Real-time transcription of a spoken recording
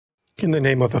In the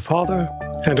name of the Father,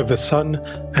 and of the Son,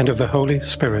 and of the Holy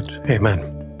Spirit. Amen.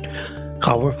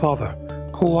 Our Father,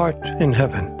 who art in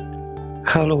heaven,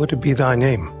 hallowed be thy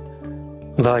name.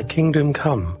 Thy kingdom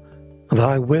come,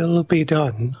 thy will be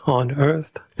done on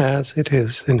earth as it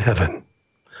is in heaven.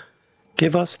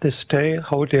 Give us this day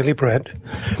our daily bread,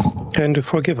 and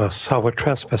forgive us our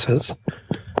trespasses,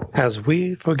 as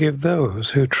we forgive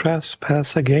those who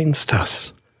trespass against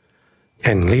us.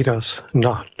 And lead us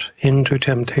not into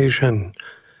temptation,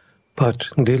 but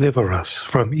deliver us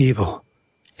from evil.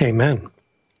 Amen.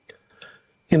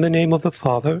 In the name of the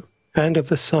Father, and of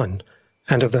the Son,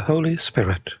 and of the Holy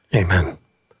Spirit. Amen.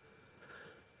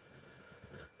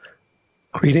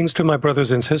 Greetings to my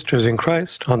brothers and sisters in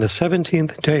Christ on the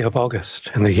 17th day of August,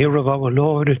 in the year of our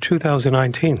Lord,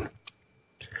 2019.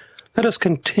 Let us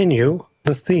continue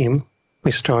the theme we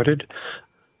started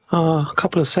a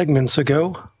couple of segments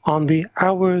ago on the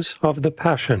hours of the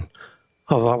Passion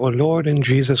of our Lord and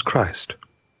Jesus Christ.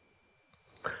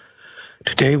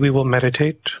 Today we will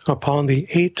meditate upon the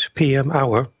 8 p.m.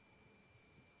 hour,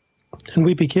 and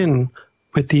we begin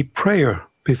with the prayer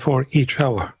before each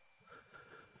hour.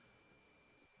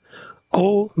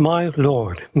 O my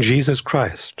Lord Jesus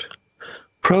Christ,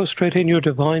 prostrate in your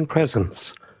divine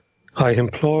presence, I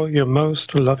implore your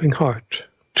most loving heart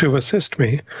to assist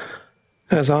me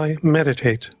as I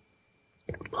meditate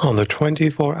on the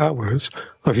 24 hours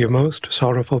of your most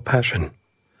sorrowful passion.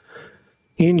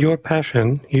 In your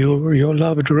passion, your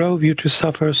love drove you to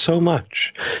suffer so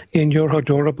much in your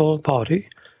adorable body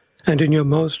and in your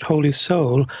most holy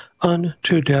soul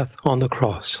unto death on the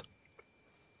cross.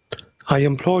 I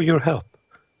implore your help,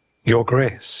 your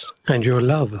grace, and your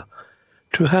love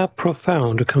to have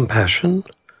profound compassion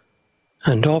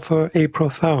and offer a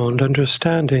profound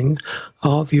understanding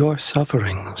of your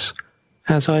sufferings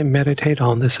as I meditate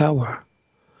on this hour.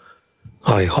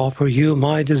 I offer you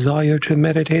my desire to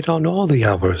meditate on all the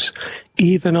hours,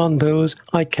 even on those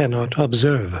I cannot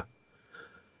observe.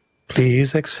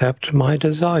 Please accept my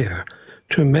desire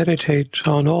to meditate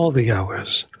on all the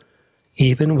hours,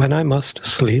 even when I must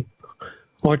sleep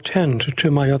or tend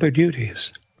to my other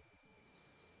duties.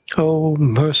 O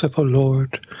merciful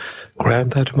Lord,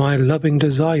 grant that my loving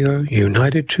desire,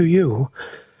 united to you,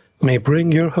 may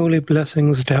bring your holy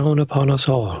blessings down upon us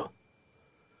all.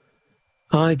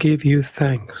 I give you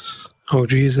thanks, O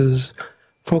Jesus,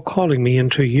 for calling me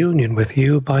into union with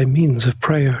you by means of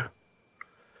prayer.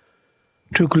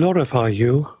 To glorify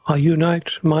you, I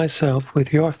unite myself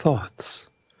with your thoughts,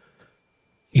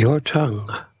 your tongue,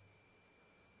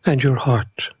 and your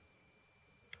heart,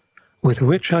 with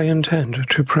which I intend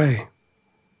to pray.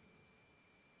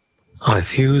 I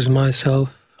fuse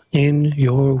myself in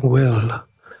your will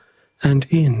and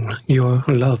in your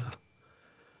love,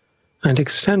 and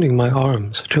extending my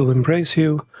arms to embrace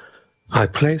you, I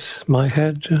place my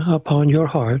head upon your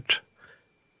heart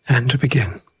and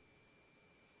begin.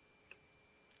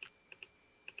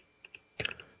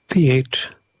 The 8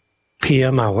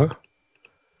 p.m. hour,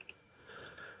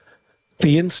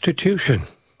 the institution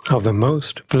of the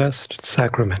most blessed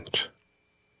sacrament.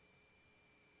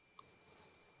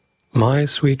 My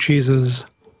sweet Jesus,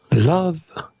 love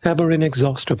ever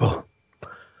inexhaustible,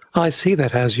 I see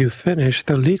that as you finish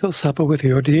the legal supper with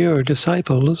your dear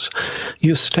disciples,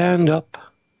 you stand up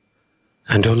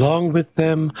and along with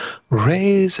them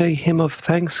raise a hymn of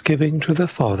thanksgiving to the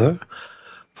Father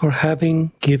for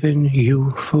having given you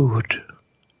food.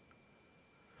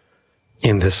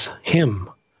 In this hymn,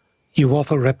 you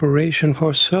offer reparation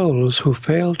for souls who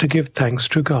fail to give thanks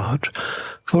to God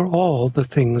for all the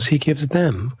things he gives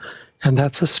them and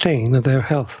that sustain their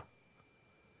health.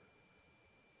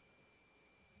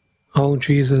 O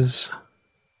Jesus,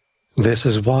 this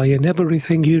is why in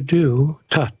everything you do,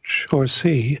 touch, or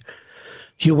see,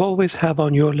 you always have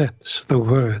on your lips the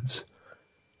words,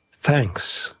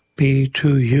 "Thanks be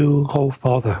to you, O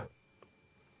Father."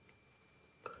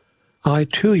 I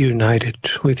too, united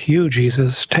with you,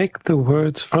 Jesus, take the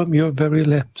words from your very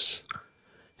lips,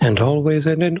 and always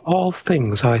and in all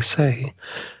things I say,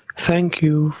 thank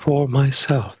you for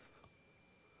myself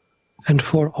and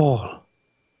for all,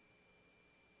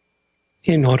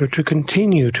 in order to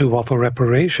continue to offer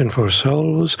reparation for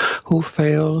souls who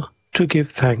fail to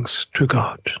give thanks to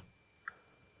God.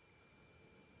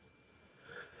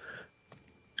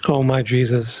 O my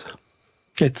Jesus,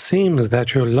 it seems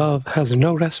that your love has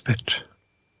no respite.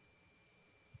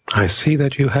 I see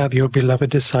that you have your beloved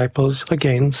disciples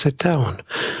again sit down.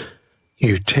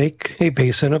 You take a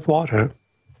basin of water,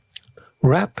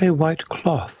 wrap a white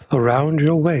cloth around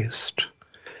your waist,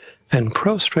 and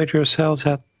prostrate yourselves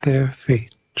at their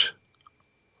feet.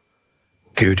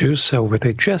 You do so with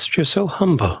a gesture so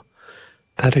humble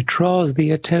that it draws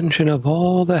the attention of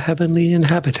all the heavenly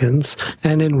inhabitants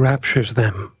and enraptures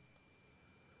them.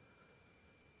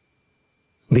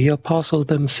 The apostles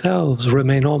themselves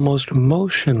remain almost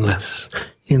motionless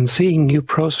in seeing you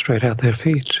prostrate at their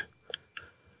feet.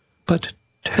 But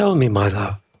tell me, my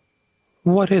love,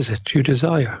 what is it you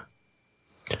desire?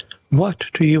 What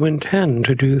do you intend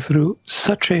to do through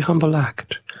such a humble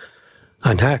act,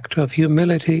 an act of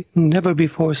humility never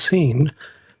before seen,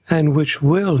 and which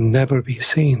will never be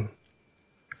seen?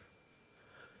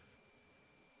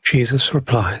 Jesus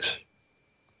replies,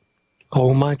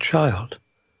 O my child,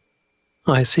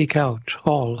 I seek out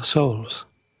all souls,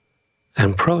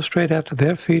 and prostrate at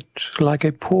their feet like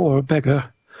a poor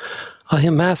beggar, I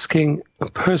am asking,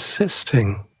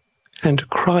 persisting, and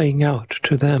crying out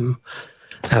to them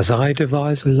as I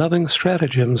devise loving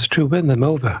stratagems to win them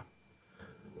over.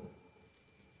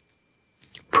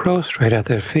 Prostrate at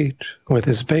their feet with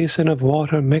this basin of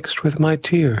water mixed with my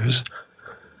tears,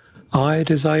 I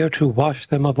desire to wash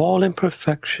them of all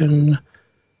imperfection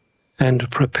and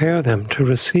prepare them to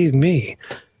receive me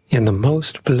in the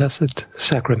most blessed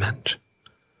sacrament.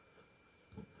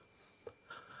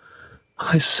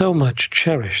 I so much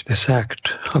cherish this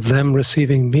act of them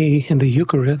receiving me in the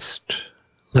Eucharist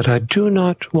that I do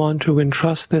not want to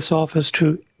entrust this office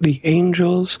to the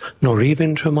angels nor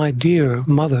even to my dear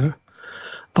mother,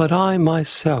 but I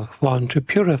myself want to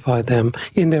purify them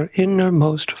in their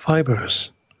innermost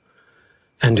fibers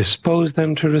and dispose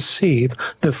them to receive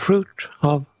the fruit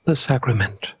of the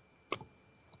sacrament.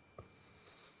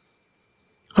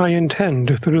 I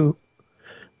intend through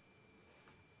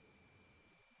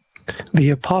the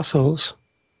apostles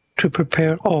to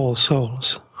prepare all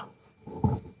souls.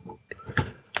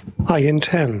 I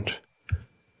intend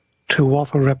to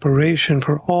offer reparation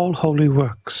for all holy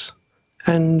works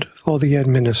and for the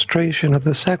administration of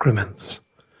the sacraments,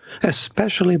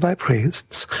 especially by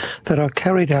priests that are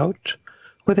carried out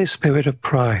with a spirit of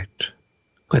pride,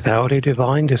 without a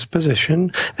divine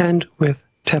disposition, and with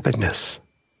tepidness.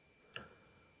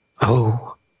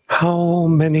 Oh, how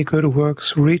many good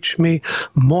works reach me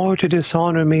more to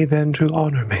dishonor me than to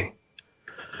honor me,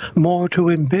 more to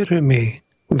embitter me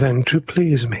than to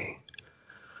please me,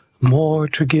 more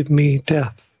to give me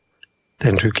death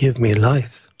than to give me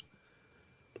life.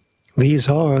 These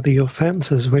are the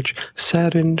offenses which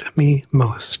saddened me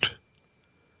most.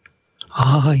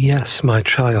 Ah, yes, my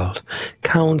child,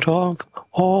 count off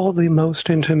all the most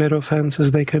intimate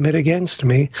offenses they commit against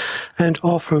me, and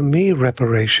offer me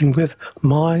reparation with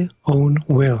my own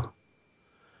will.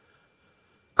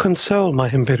 Console my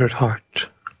embittered heart.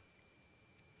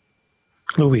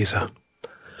 Louisa.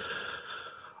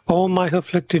 O my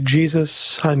afflicted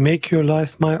Jesus, I make your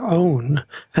life my own,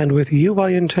 and with you I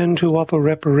intend to offer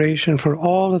reparation for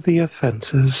all of the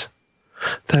offenses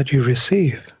that you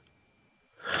receive.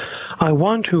 I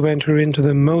want to enter into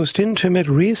the most intimate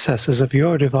recesses of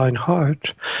your divine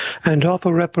heart and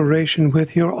offer reparation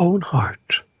with your own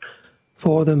heart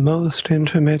for the most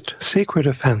intimate secret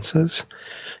offenses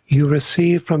you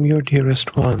receive from your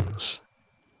dearest ones.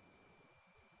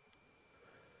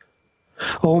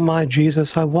 O my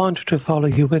Jesus, I want to follow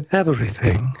you in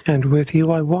everything, and with you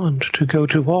I want to go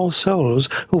to all souls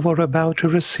who are about to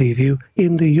receive you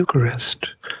in the Eucharist,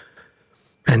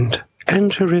 and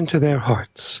enter into their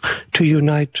hearts, to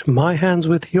unite my hands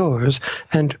with yours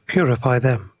and purify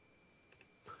them.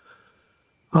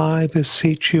 I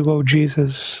beseech you, O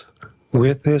Jesus,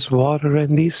 with this water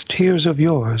and these tears of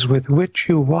yours with which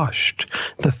you washed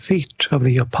the feet of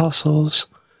the apostles,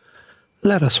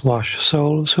 let us wash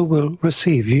souls who will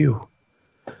receive you.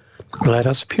 Let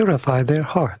us purify their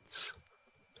hearts.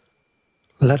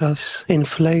 Let us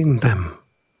inflame them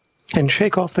and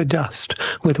shake off the dust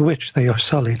with which they are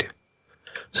sullied,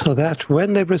 so that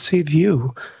when they receive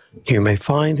you, you may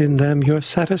find in them your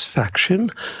satisfaction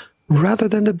rather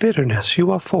than the bitterness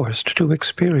you are forced to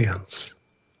experience.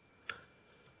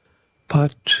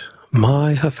 But,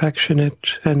 my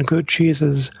affectionate and good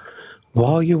Jesus,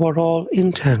 while you are all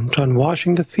intent on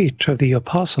washing the feet of the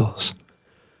apostles,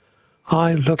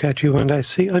 I look at you and I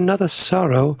see another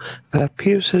sorrow that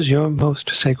pierces your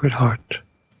most sacred heart.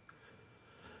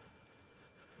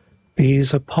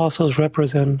 These apostles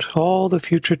represent all the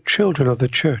future children of the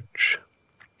Church,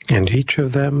 and each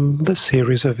of them the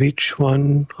series of each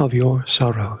one of your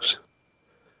sorrows.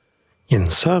 In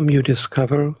some you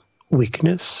discover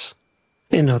weakness,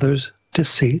 in others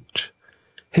deceit,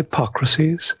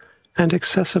 hypocrisies, and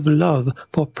excessive love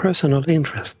for personal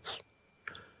interests.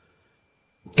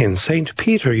 In St.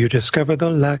 Peter you discover the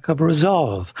lack of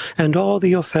resolve and all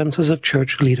the offenses of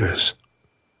church leaders.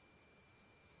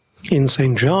 In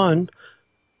St. John,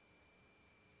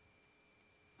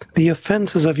 the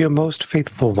offenses of your most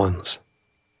faithful ones.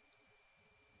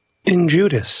 In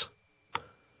Judas,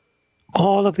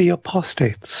 all of the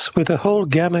apostates with the whole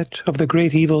gamut of the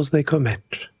great evils they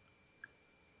commit.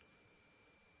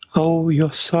 Oh,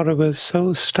 your sorrow is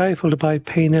so stifled by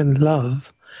pain and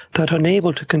love that,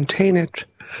 unable to contain it,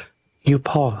 you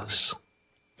pause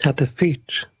at the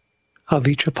feet of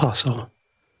each apostle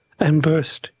and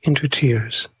burst into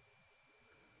tears,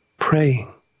 praying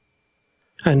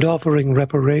and offering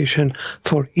reparation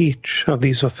for each of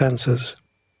these offenses,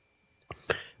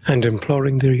 and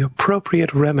imploring the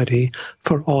appropriate remedy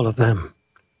for all of them.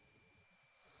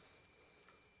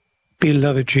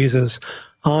 Beloved Jesus,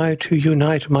 I too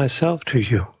unite myself to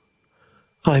you.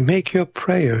 I make your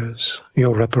prayers,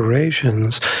 your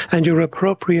reparations, and your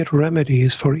appropriate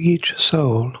remedies for each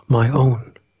soul my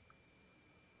own.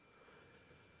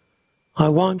 I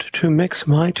want to mix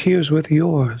my tears with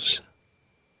yours,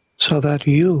 so that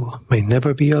you may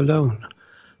never be alone,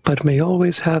 but may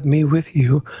always have me with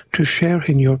you to share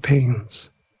in your pains.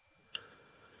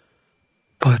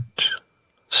 But,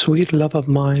 sweet love of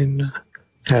mine,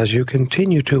 as you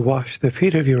continue to wash the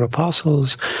feet of your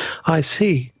apostles, I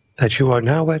see that you are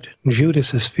now at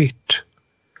Judas's feet.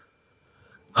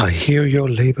 I hear your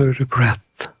labored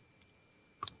breath.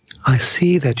 I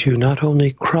see that you not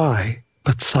only cry,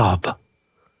 but sob.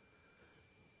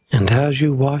 And as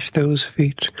you wash those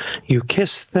feet, you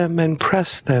kiss them and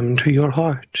press them to your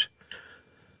heart.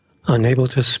 Unable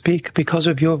to speak because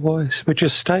of your voice, which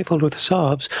is stifled with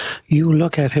sobs, you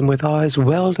look at him with eyes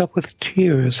welled up with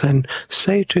tears and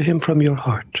say to him from your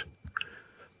heart,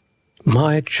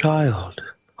 "My child,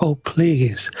 oh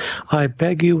please, I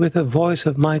beg you with the voice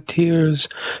of my tears,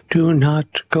 do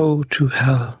not go to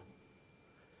hell.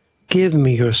 Give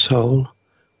me your soul,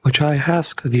 which I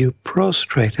ask of you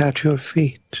prostrate at your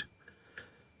feet.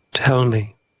 Tell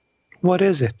me, what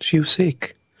is it you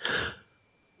seek?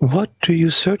 What do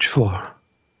you search for?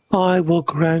 I will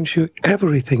grant you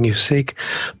everything you seek,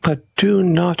 but do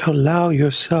not allow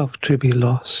yourself to be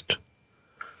lost.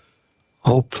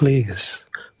 Oh, please,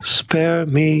 spare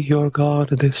me, your God,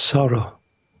 this sorrow."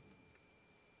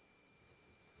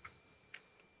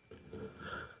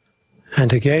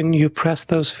 And again you press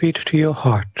those feet to your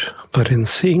heart, but in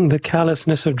seeing the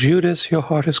callousness of Judas, your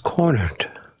heart is cornered.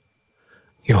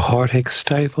 Your heartache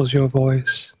stifles your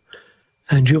voice,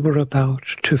 and you were about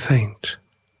to faint.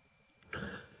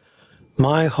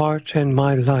 My heart and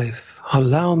my life,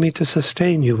 allow me to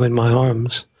sustain you in my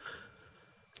arms.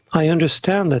 I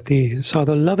understand that these are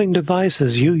the loving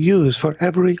devices you use for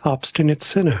every obstinate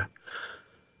sinner.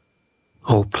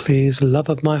 Oh, please, love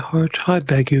of my heart, I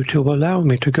beg you to allow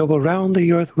me to go around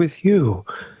the earth with you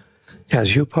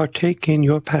as you partake in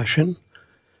your passion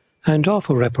and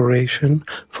offer reparation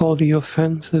for the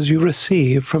offenses you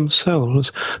receive from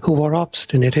souls who are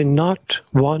obstinate in not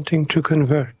wanting to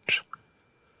convert.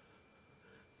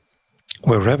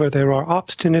 Wherever there are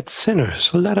obstinate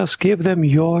sinners, let us give them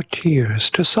your tears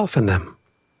to soften them,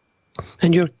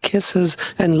 and your kisses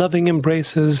and loving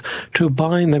embraces to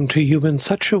bind them to you in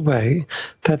such a way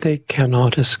that they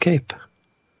cannot escape.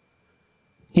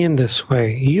 In this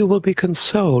way, you will be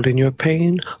consoled in your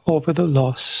pain over the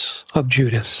loss of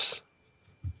Judas.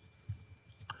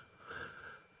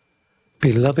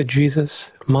 Beloved Jesus,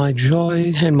 my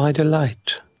joy and my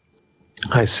delight,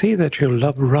 I see that your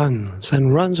love runs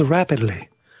and runs rapidly.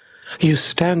 You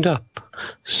stand up,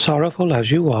 sorrowful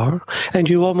as you are, and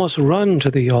you almost run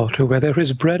to the altar where there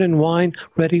is bread and wine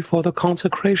ready for the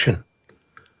consecration.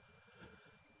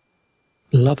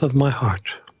 Love of my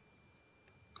heart,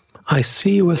 I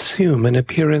see you assume an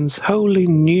appearance wholly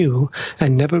new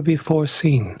and never before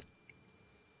seen.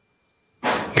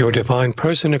 Your divine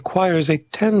person acquires a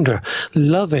tender,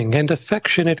 loving, and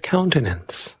affectionate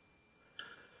countenance.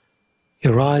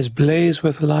 Your eyes blaze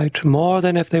with light more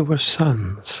than if they were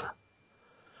suns.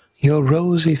 Your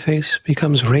rosy face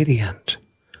becomes radiant.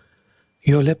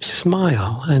 Your lips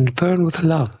smile and burn with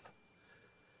love.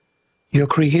 Your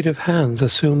creative hands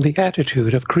assume the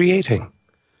attitude of creating.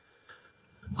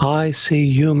 I see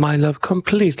you, my love,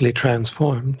 completely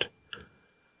transformed.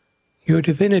 Your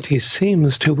divinity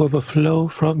seems to overflow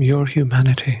from your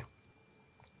humanity.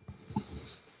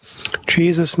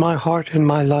 Jesus, my heart and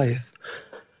my life,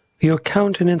 your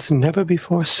countenance never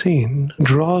before seen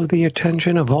draws the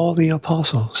attention of all the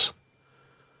apostles.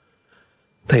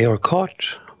 They are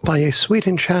caught by a sweet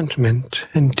enchantment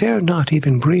and dare not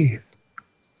even breathe.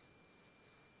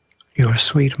 Your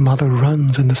sweet mother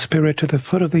runs in the spirit to the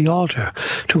foot of the altar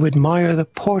to admire the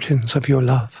portents of your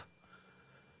love.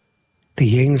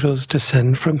 The angels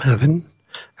descend from heaven,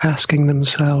 asking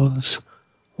themselves,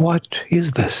 "What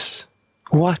is this?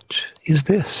 What is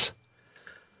this?"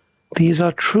 These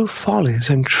are true follies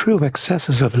and true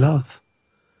excesses of love.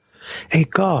 A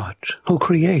God who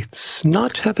creates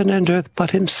not heaven and earth,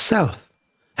 but himself.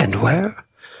 And where?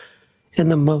 In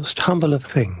the most humble of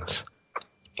things,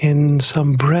 in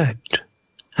some bread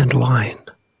and wine.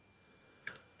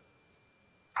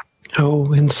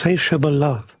 O insatiable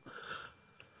love,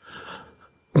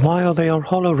 while they are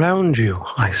all around you,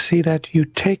 I see that you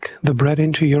take the bread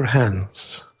into your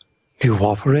hands. You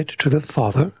offer it to the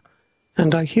Father,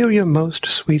 and I hear your most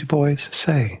sweet voice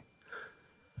say,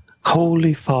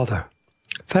 Holy Father,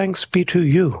 thanks be to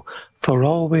you for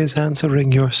always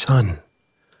answering your Son.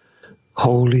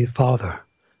 Holy Father,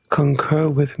 concur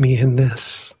with me in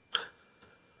this.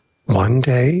 One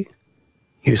day,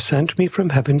 you sent me from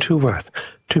heaven to earth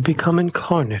to become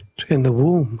incarnate in the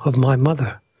womb of my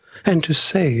mother and to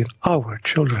save our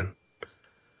children.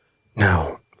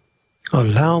 Now,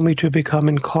 allow me to become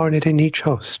incarnate in each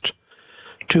host,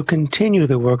 to continue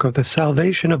the work of the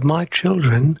salvation of my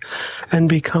children and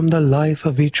become the life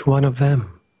of each one of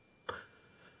them.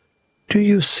 Do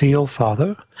you see, O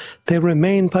Father, there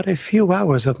remain but a few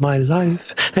hours of my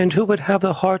life, and who would have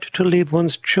the heart to leave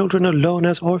one's children alone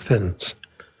as orphans?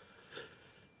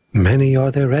 Many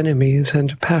are their enemies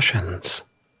and passions,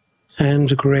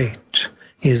 and great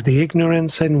is the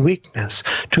ignorance and weakness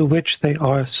to which they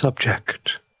are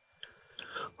subject.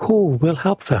 Who will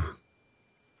help them?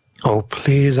 Oh,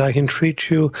 please, I entreat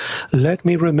you, let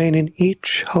me remain in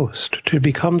each host to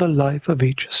become the life of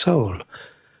each soul,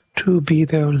 to be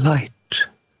their light,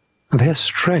 their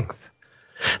strength,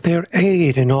 their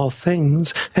aid in all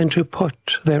things, and to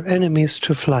put their enemies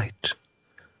to flight.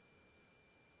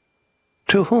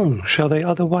 To whom shall they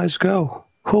otherwise go?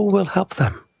 Who will help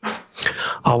them?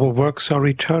 Our works are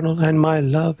eternal, and my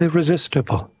love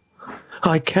irresistible.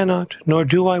 I cannot, nor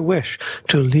do I wish,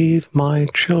 to leave my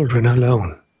children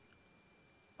alone.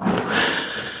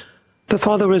 The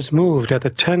Father is moved at the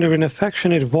tender and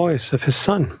affectionate voice of his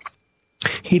Son.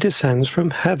 He descends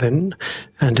from heaven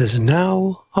and is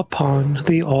now upon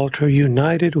the altar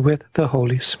united with the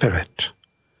Holy Spirit.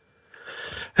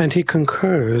 And he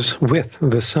concurs with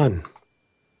the Son.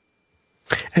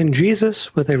 And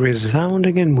Jesus, with a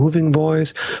resounding and moving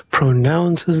voice,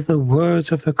 pronounces the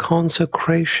words of the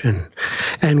consecration,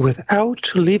 and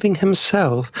without leaving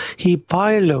himself, he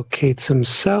bilocates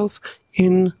himself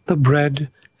in the bread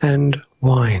and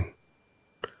wine.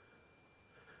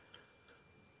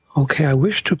 Okay, I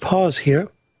wish to pause here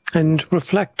and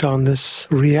reflect on this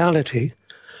reality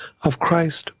of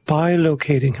Christ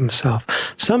bilocating himself.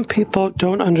 Some people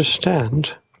don't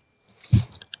understand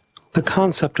the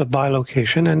concept of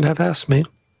bilocation and have asked me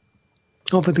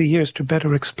over the years to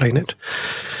better explain it.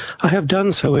 I have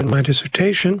done so in my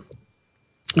dissertation,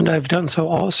 and I've done so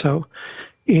also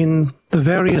in the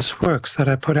various works that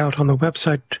I put out on the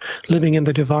website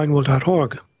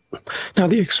livinginthedivinewill.org. Now,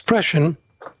 the expression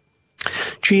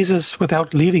Jesus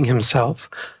without leaving himself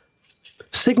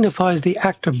signifies the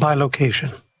act of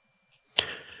bilocation.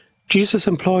 Jesus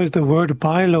employs the word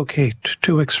bilocate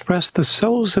to express the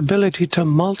soul's ability to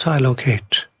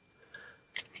multilocate.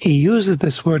 He uses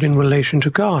this word in relation to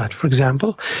God. For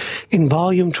example, in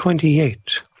volume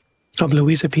 28 of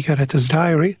Luisa Picaretta's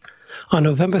diary on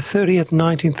November 30th,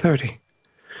 1930,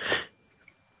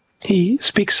 he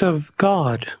speaks of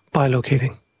God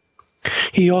bilocating.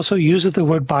 He also uses the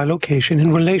word bilocation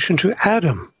in relation to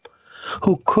Adam,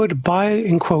 who could,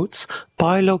 in quotes,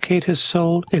 bilocate his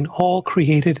soul in all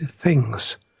created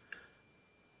things.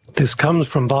 This comes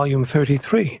from volume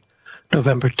 33,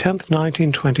 November 10th,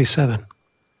 1927.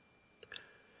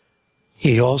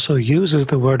 He also uses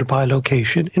the word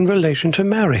bilocation in relation to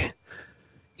Mary.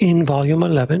 In volume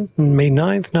 11, May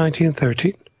 9th,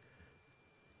 1913,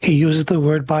 he uses the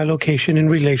word bilocation in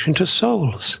relation to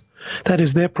souls. That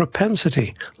is, their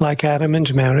propensity, like Adam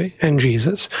and Mary and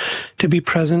Jesus, to be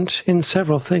present in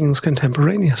several things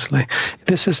contemporaneously.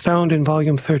 This is found in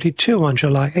volume 32 on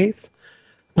July 8th,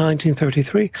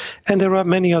 1933, and there are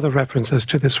many other references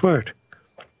to this word.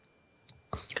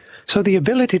 So the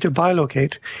ability to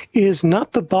bilocate is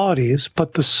not the body's,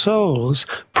 but the soul's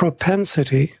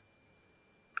propensity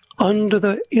under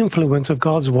the influence of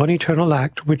God's one eternal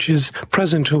act, which is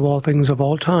present to all things of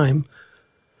all time,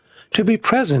 to be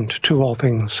present to all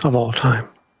things of all time.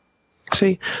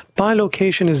 See,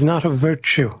 bilocation is not a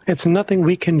virtue. It's nothing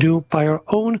we can do by our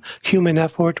own human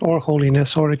effort or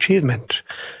holiness or achievement.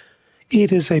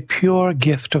 It is a pure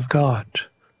gift of God.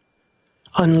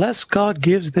 Unless God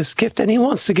gives this gift, and he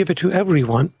wants to give it to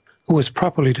everyone who is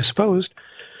properly disposed,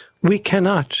 we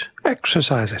cannot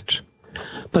exercise it.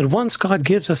 But once God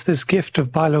gives us this gift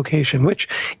of bilocation, which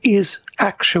is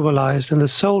actualized in the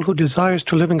soul who desires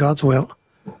to live in God's will,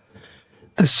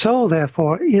 The soul,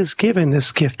 therefore, is given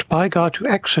this gift by God to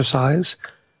exercise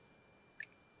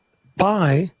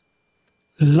by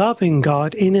loving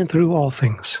God in and through all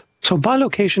things. So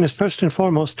bilocation is first and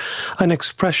foremost an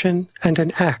expression and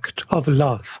an act of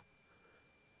love.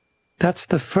 That's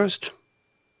the first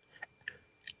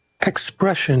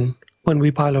expression when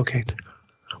we bilocate.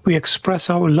 We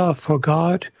express our love for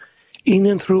God in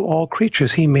and through all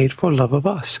creatures He made for love of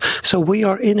us. So we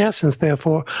are, in essence,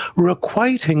 therefore,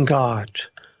 requiting God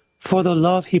for the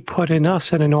love He put in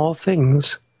us and in all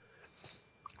things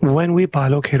when we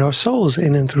bilocate our souls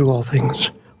in and through all things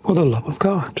for the love of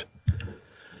God.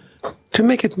 To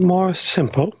make it more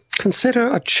simple, consider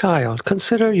a child.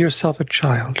 Consider yourself a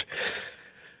child,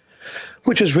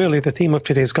 which is really the theme of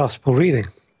today's gospel reading.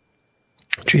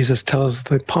 Jesus tells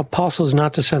the apostles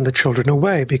not to send the children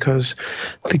away because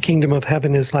the kingdom of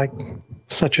heaven is like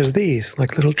such as these,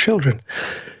 like little children.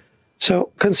 So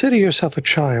consider yourself a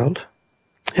child,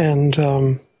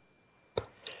 and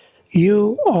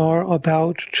you are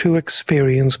about to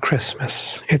experience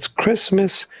Christmas. It's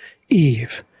Christmas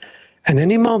Eve, and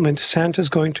any moment Santa's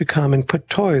going to come and put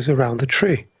toys around the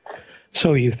tree.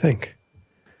 So you think.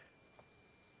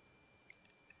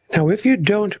 Now, if you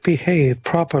don't behave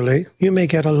properly, you may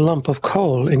get a lump of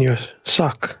coal in your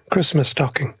Christmas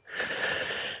stocking.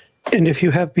 And if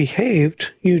you have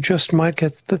behaved, you just might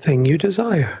get the thing you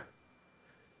desire.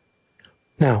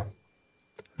 Now,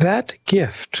 that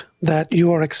gift that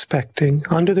you are expecting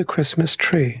under the Christmas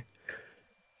tree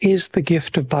is the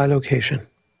gift of bilocation.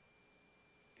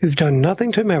 You've done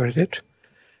nothing to merit it,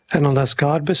 and unless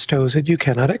God bestows it, you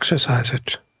cannot exercise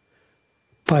it.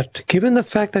 But given the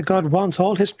fact that God wants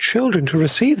all His children to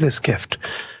receive this gift,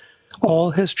 all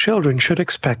His children should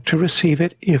expect to receive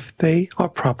it if they are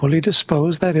properly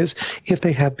disposed, that is, if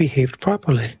they have behaved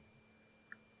properly.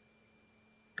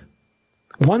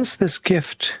 Once this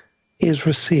gift is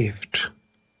received,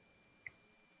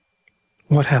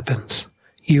 what happens?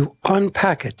 You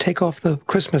unpack it, take off the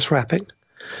Christmas wrapping,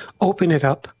 open it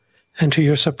up, and to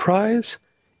your surprise,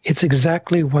 it's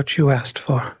exactly what you asked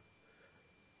for.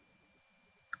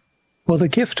 Well, the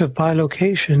gift of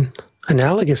bilocation,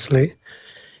 analogously,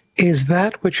 is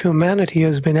that which humanity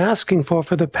has been asking for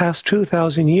the past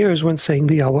 2,000 years when saying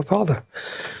the Our Father.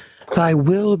 Thy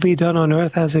will be done on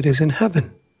earth as it is in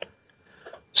heaven.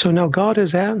 So now God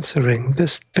is answering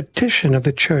this petition of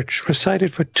the Church,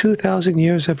 recited for 2,000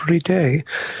 years every day,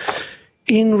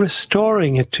 in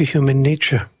restoring it to human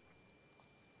nature.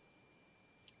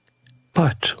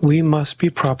 But we must be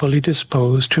properly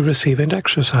disposed to receive and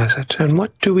exercise it. And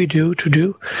what do we do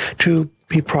to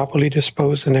be properly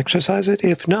disposed and exercise it?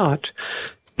 If not,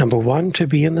 number one, to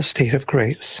be in the state of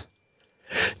grace.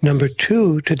 Number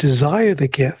two, to desire the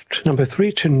gift. Number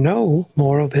three, to know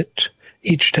more of it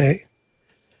each day.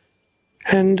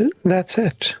 And that's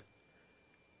it.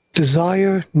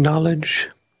 Desire, knowledge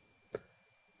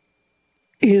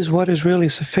is what is really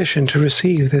sufficient to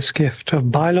receive this gift of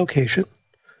bilocation,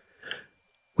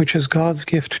 which is God's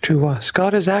gift to us.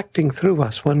 God is acting through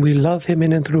us when we love Him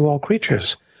in and through all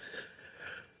creatures.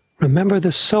 Remember,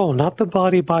 the soul, not the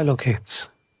body, bilocates.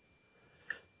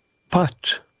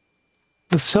 But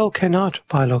the soul cannot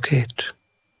bilocate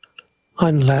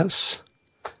unless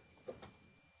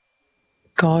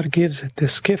God gives it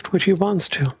this gift which He wants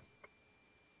to.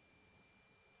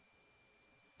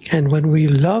 And when we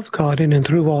love God in and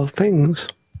through all things,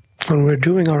 when we're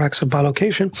doing our acts of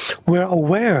bilocation, we're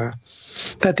aware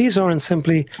that these aren't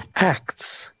simply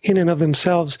acts in and of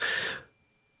themselves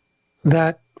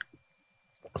that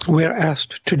we're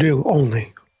asked to do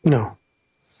only. No.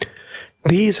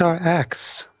 These are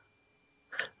acts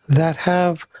that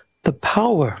have the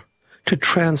power to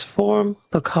transform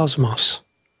the cosmos.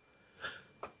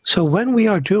 So when we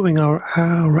are doing our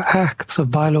acts of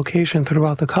bilocation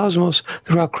throughout the cosmos,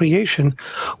 throughout creation,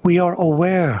 we are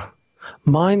aware,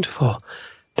 mindful,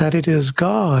 that it is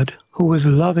God who is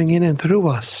loving in and through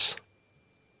us.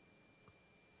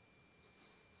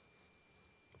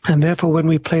 And therefore, when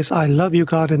we place, I love you,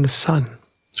 God, in the sun,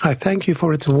 I thank you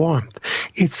for its warmth,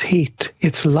 its heat,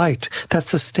 its light, that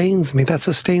sustains me, that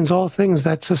sustains all things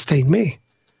that sustain me,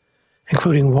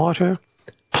 including water,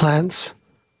 plants,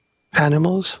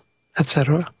 animals,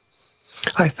 etc.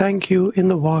 I thank you in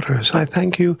the waters. I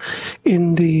thank you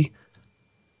in the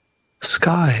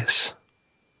skies,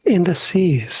 in the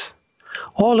seas,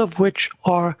 all of which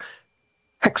are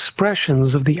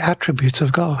expressions of the attributes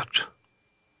of God.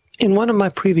 In one of my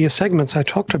previous segments, I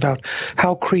talked about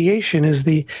how creation is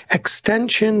the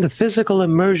extension, the physical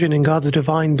immersion in God's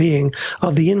divine being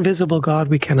of the invisible God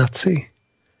we cannot see.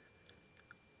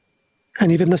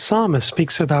 And even the psalmist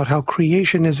speaks about how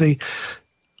creation is a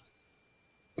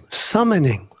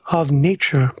summoning of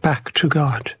nature back to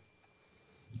God.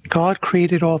 God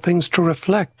created all things to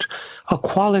reflect a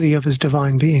quality of his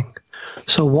divine being.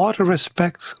 So water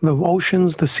respects the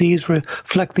oceans, the seas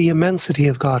reflect the immensity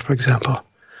of God, for example.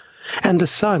 And the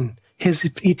sun, his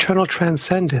eternal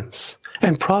transcendence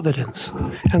and providence,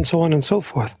 and so on and so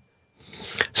forth.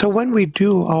 So when we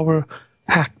do our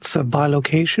acts of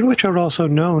bilocation, which are also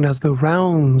known as the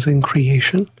rounds in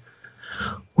creation,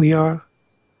 we are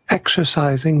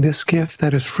exercising this gift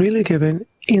that is freely given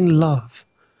in love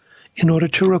in order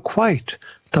to requite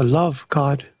the love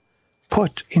God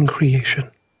put in creation.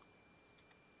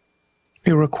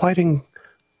 We're requiting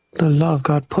the love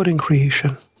God put in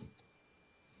creation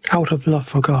out of love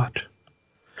for God.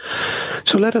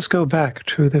 So let us go back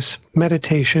to this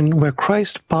meditation where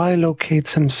Christ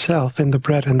bilocates himself in the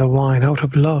bread and the wine out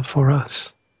of love for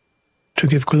us, to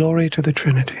give glory to the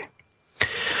Trinity.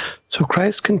 So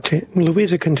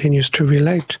Louisa continues to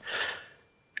relate.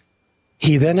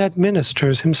 He then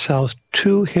administers himself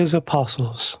to his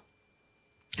apostles.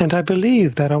 And I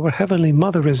believe that our Heavenly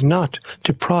Mother is not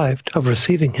deprived of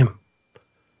receiving him.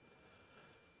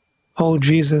 O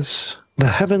Jesus, the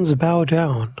heavens bow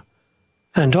down,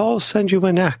 and all send you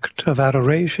an act of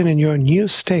adoration in your new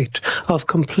state of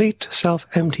complete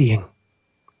self-emptying.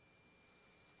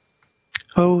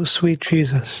 O sweet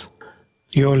Jesus,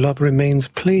 your love remains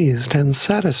pleased and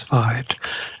satisfied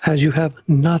as you have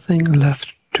nothing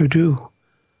left to do.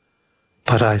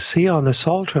 But I see on this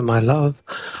altar, my love,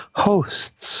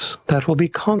 hosts that will be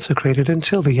consecrated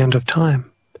until the end of time.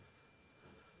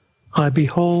 I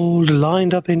behold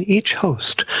lined up in each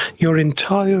host your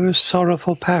entire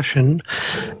sorrowful passion,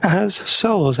 as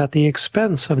souls at the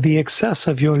expense of the excess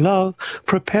of your love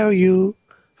prepare you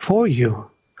for you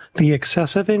the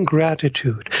excessive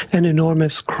ingratitude and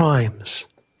enormous crimes.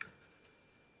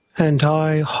 And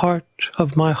I, heart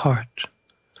of my heart,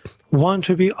 want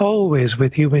to be always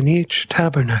with you in each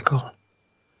tabernacle,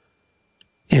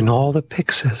 in all the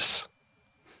pyxes,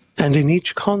 and in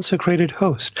each consecrated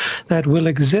host that will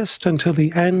exist until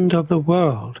the end of the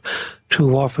world,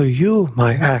 to offer you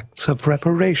my acts of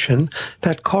reparation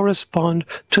that correspond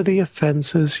to the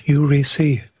offenses you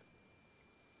receive.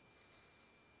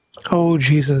 O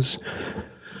Jesus,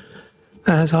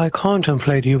 as I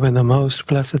contemplate you in the most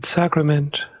blessed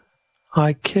sacrament,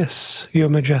 I kiss your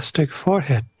majestic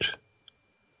forehead.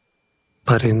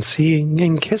 But in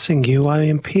kissing you, I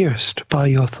am pierced by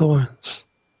your thorns.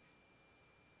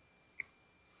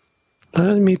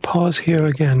 Let me pause here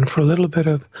again for a little bit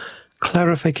of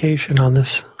clarification on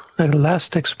this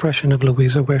last expression of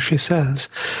Louisa, where she says,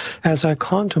 as I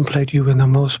contemplate you in the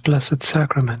most blessed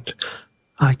sacrament,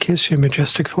 I kiss your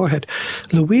majestic forehead.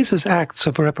 Louisa's acts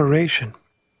of reparation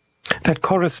that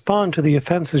correspond to the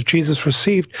offenses Jesus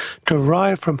received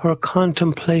derive from her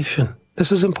contemplation.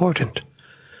 This is important.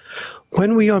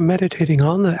 When we are meditating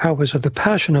on the hours of the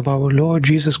Passion of our Lord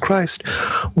Jesus Christ,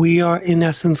 we are in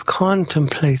essence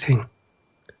contemplating.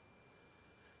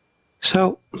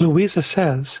 So Louisa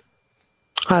says,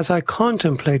 as I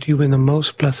contemplate you in the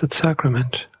most blessed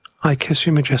sacrament, I kiss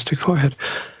your majestic forehead.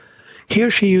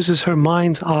 Here she uses her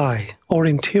mind's eye, or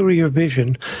interior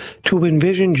vision, to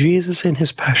envision Jesus in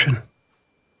his Passion.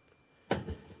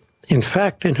 In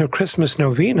fact, in her Christmas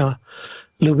novena,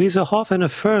 Louisa often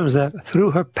affirms that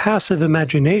through her passive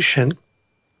imagination,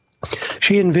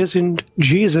 she envisioned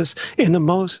Jesus in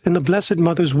the Blessed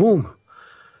Mother's womb,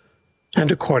 and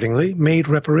accordingly made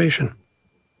reparation.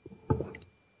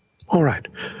 All right.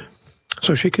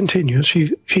 So she continues,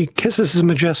 she kisses his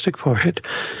majestic forehead,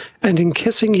 and in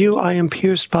kissing you I am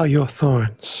pierced by your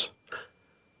thorns.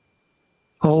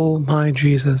 O my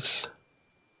Jesus,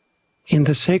 in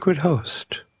the sacred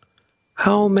host,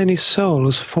 how many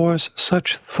souls force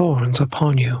such thorns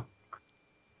upon you?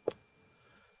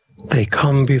 They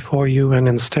come before you, and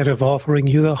instead of offering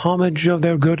you the homage of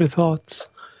their good thoughts,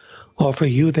 offer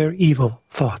you their evil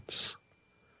thoughts.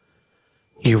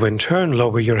 You in turn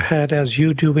lower your head as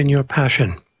you do in your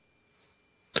Passion,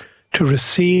 to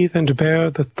receive and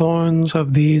bear the thorns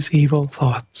of these evil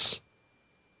thoughts.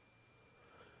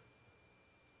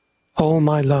 O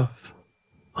my love,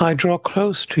 I draw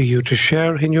close to you to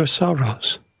share in your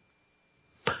sorrows.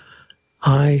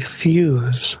 I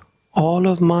fuse all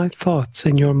of my thoughts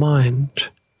in your mind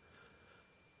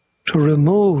to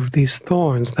remove these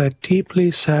thorns that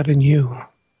deeply sadden you.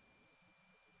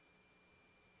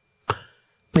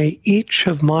 May each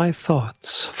of my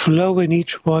thoughts flow in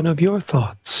each one of your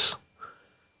thoughts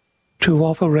to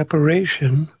offer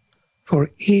reparation for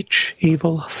each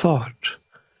evil thought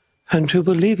and to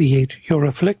alleviate your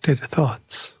afflicted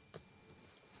thoughts.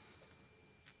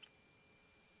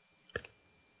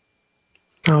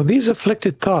 Now, these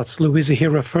afflicted thoughts Luisa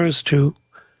here refers to,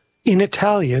 in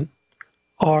Italian,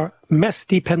 are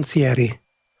mesti pensieri.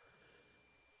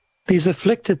 These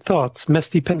afflicted thoughts,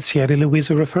 mesti pensieri,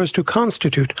 Luisa refers to,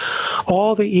 constitute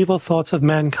all the evil thoughts of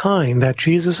mankind that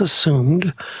Jesus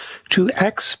assumed to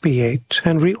expiate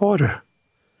and reorder,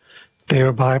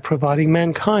 thereby providing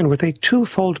mankind with a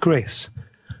twofold grace.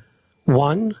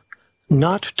 One,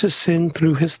 not to sin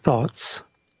through his thoughts,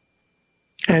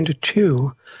 and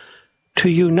two, to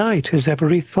unite his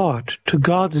every thought to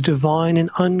God's divine and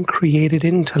uncreated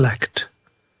intellect.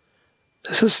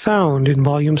 This is found in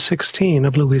volume 16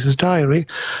 of Luisa's diary,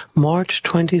 March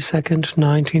 22nd,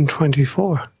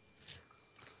 1924.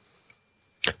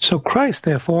 So Christ,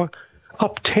 therefore,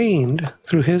 obtained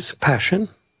through his passion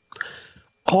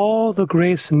all the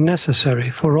grace necessary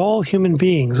for all human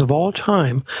beings of all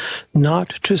time not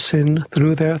to sin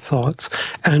through their thoughts,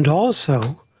 and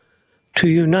also to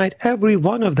unite every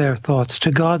one of their thoughts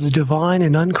to God's divine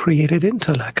and uncreated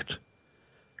intellect.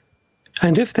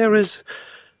 And if there is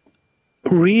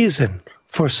reason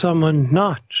for someone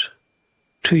not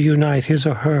to unite his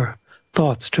or her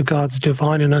thoughts to God's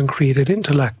divine and uncreated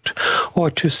intellect, or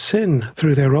to sin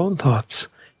through their own thoughts,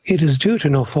 it is due to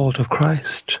no fault of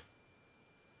Christ.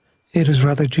 It is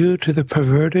rather due to the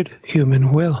perverted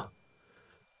human will,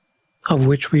 of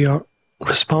which we are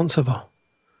responsible.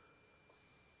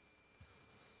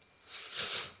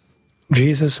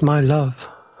 Jesus, my love,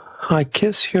 I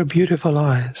kiss your beautiful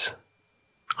eyes.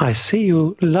 I see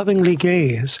you lovingly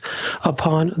gaze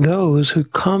upon those who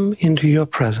come into your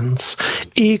presence,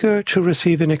 eager to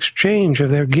receive an exchange of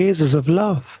their gazes of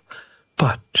love.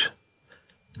 But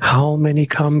how many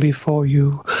come before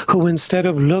you who, instead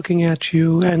of looking at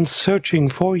you and searching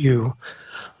for you,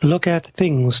 look at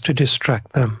things to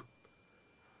distract them,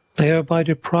 thereby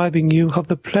depriving you of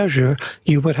the pleasure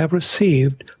you would have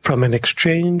received from an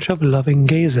exchange of loving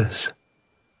gazes.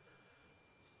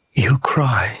 You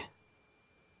cry,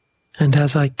 and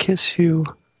as I kiss you,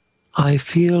 I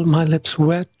feel my lips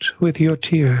wet with your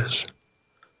tears.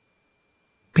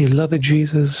 Beloved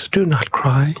Jesus, do not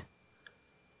cry.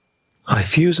 I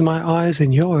fuse my eyes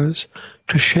in yours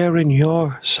to share in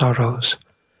your sorrows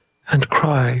and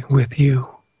cry with you,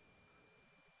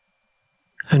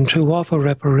 and to offer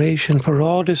reparation for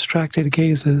all distracted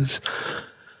gazes,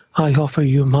 I offer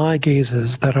you my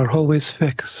gazes that are always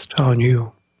fixed on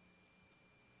you.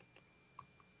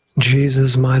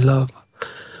 Jesus, my love,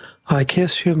 I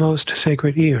kiss your most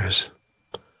sacred ears.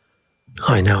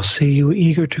 I now see you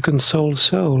eager to console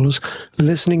souls,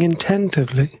 listening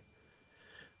attentively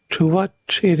to what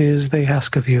it is they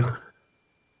ask of you.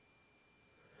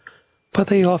 But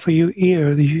they offer you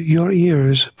your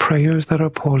ears prayers that are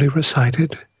poorly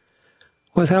recited,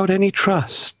 without any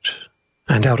trust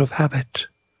and out of habit.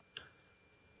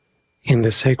 In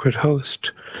the sacred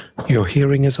host, your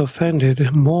hearing is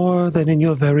offended more than in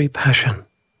your very passion.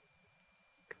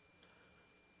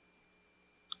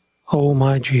 O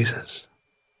my Jesus,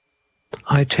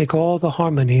 I take all the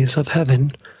harmonies of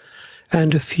heaven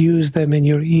and fuse them in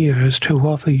your ears to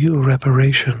offer you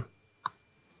reparation.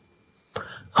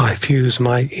 I fuse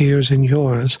my ears in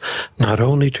yours, not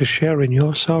only to share in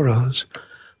your sorrows,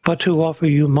 but to offer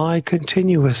you my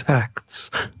continuous acts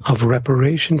of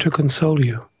reparation to console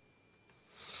you.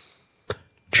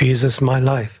 Jesus, my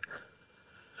life,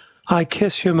 I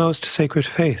kiss your most sacred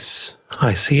face.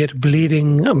 I see it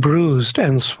bleeding, bruised,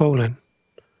 and swollen.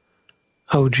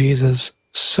 O Jesus,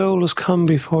 souls come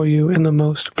before you in the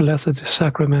most blessed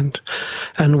sacrament,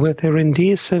 and with their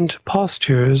indecent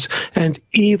postures and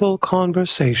evil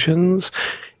conversations,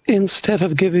 instead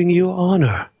of giving you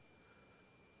honor,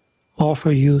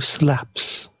 offer you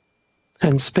slaps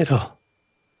and spittle.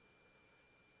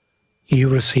 You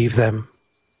receive them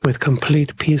with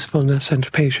complete peacefulness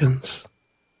and patience,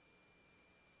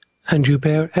 and you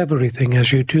bear everything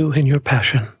as you do in your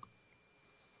passion.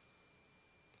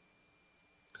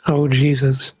 O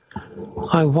Jesus,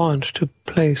 I want to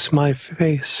place my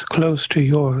face close to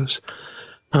yours,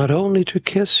 not only to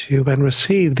kiss you and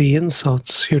receive the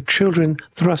insults your children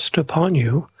thrust upon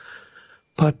you,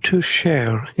 but to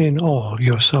share in all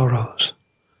your sorrows.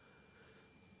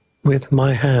 With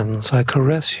my hands I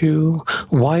caress you,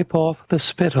 wipe off the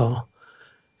spittle,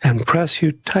 and press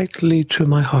you tightly to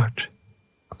my heart.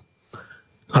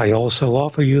 I also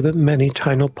offer you the many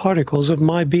tiny particles of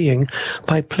my being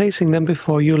by placing them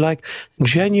before you like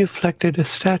genuflected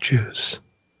statues,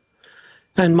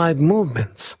 and my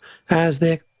movements as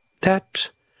that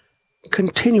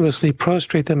continuously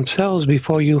prostrate themselves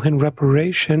before you in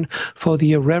reparation for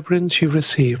the irreverence you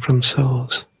receive from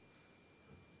souls.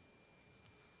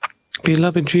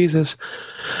 Beloved Jesus,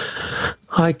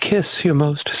 I kiss your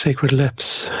most sacred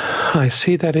lips. I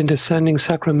see that in descending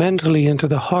sacramentally into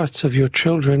the hearts of your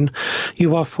children,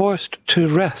 you are forced to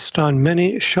rest on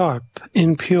many sharp,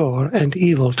 impure, and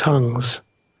evil tongues.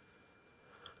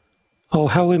 Oh,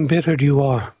 how embittered you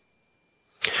are.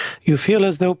 You feel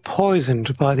as though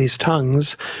poisoned by these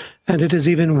tongues, and it is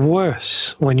even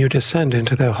worse when you descend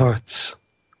into their hearts.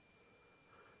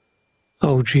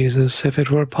 Oh, Jesus, if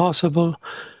it were possible,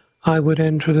 I would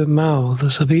enter the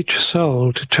mouths of each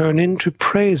soul to turn into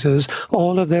praises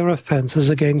all of their offenses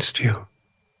against you.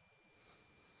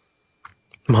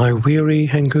 My weary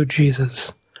and good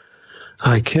Jesus,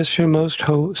 I kiss your most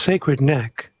sacred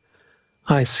neck.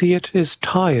 I see it is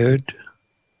tired,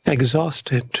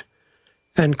 exhausted,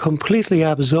 and completely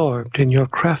absorbed in your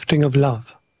crafting of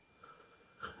love.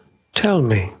 Tell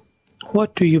me,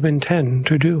 what do you intend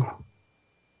to do?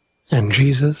 And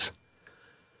Jesus,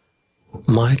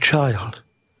 my child,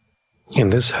 in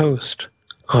this host,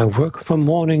 I work from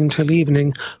morning till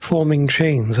evening, forming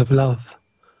chains of love.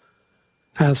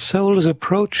 As souls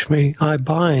approach me, I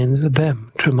bind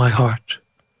them to my heart.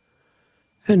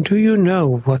 And do you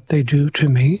know what they do to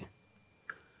me?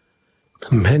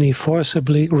 Many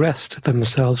forcibly wrest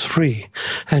themselves free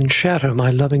and shatter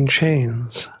my loving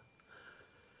chains.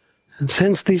 And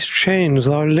since these chains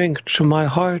are linked to my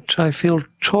heart, I feel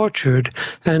tortured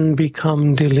and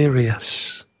become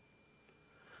delirious.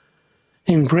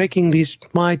 In breaking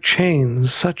my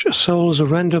chains, such souls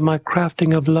render my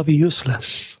crafting of love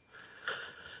useless,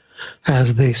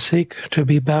 as they seek to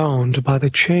be bound by the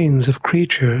chains of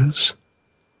creatures,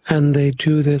 and they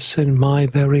do this in my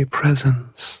very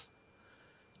presence,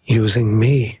 using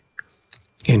me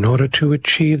in order to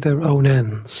achieve their own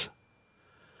ends.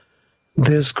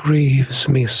 This grieves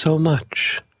me so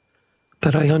much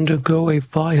that I undergo a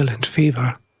violent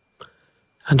fever,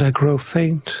 and I grow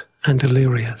faint and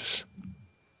delirious.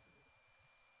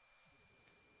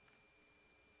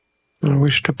 I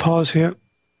wish to pause here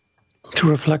to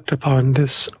reflect upon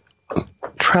this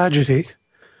tragedy.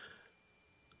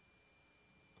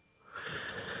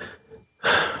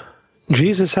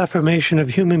 Jesus' affirmation of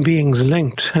human beings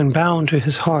linked and bound to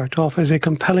his heart offers a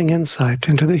compelling insight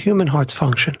into the human heart's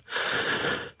function.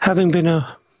 Having been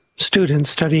a student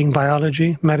studying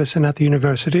biology, medicine at the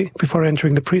university before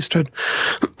entering the priesthood,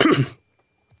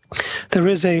 there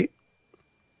is a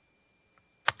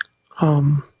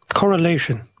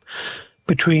correlation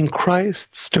between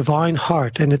Christ's divine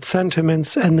heart and its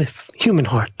sentiments and the human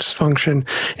heart's function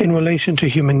in relation to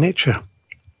human nature.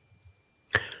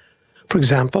 For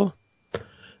example,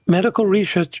 medical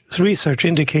research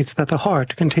indicates that the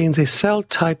heart contains a cell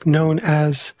type known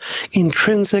as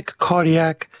intrinsic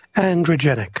cardiac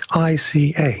androgenic,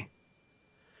 ICA,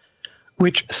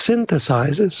 which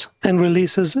synthesizes and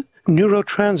releases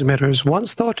neurotransmitters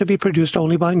once thought to be produced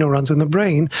only by neurons in the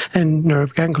brain and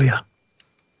nerve ganglia.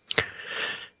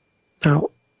 Now,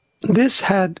 this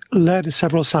had led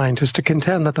several scientists to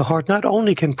contend that the heart not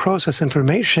only can process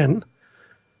information,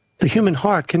 the human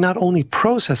heart can not only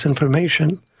process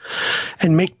information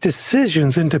and make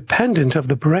decisions independent of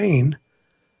the brain,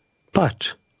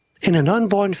 but in an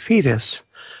unborn fetus,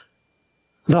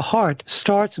 the heart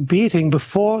starts beating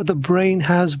before the brain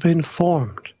has been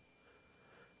formed.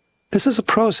 This is a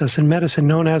process in medicine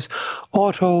known as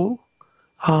autorhythmic,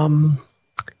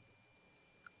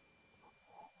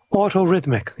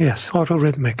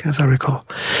 as I recall.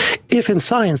 If in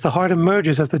science the heart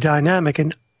emerges as the dynamic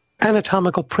and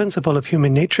anatomical principle of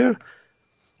human nature,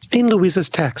 in Louisa's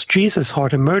text, Jesus'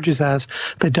 heart emerges as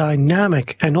the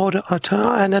dynamic and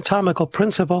anatomical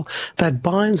principle that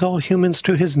binds all humans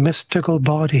to his mystical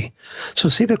body. So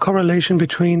see the correlation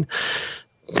between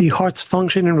the heart's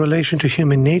function in relation to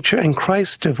human nature and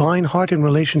Christ's divine heart in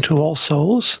relation to all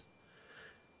souls?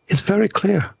 It's very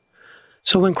clear.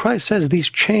 So when Christ says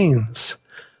these chains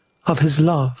of his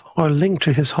love are linked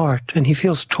to his heart, and he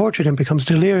feels tortured and becomes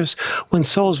delirious when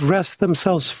souls wrest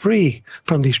themselves free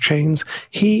from these chains,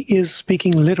 he is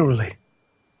speaking literally.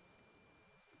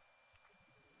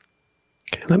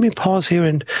 Okay, let me pause here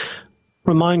and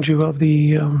remind you of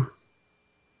the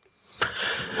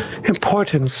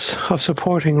importance of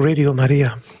supporting Radio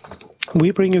Maria.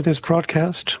 We bring you this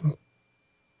broadcast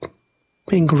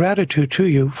in gratitude to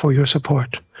you for your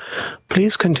support.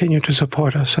 Please continue to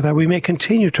support us so that we may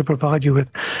continue to provide you with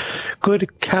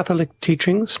good Catholic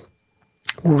teachings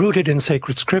rooted in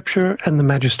sacred scripture and the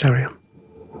magisterium.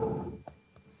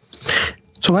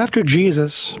 So after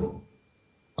Jesus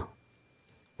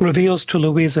reveals to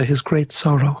Louisa his great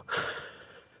sorrow,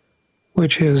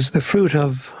 which is the fruit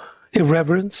of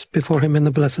irreverence before him in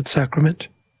the Blessed Sacrament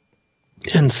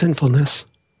and sinfulness,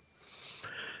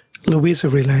 Louisa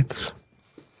relates,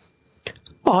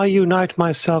 I unite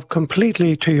myself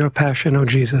completely to your passion, O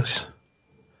Jesus.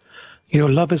 Your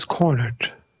love is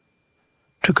cornered.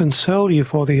 To console you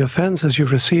for the offenses you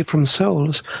receive from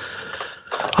souls,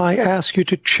 I ask you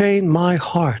to chain my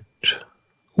heart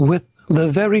with the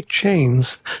very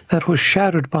chains that were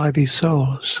shattered by these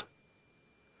souls.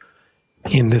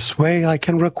 In this way, I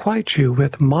can requite you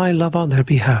with my love on their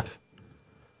behalf.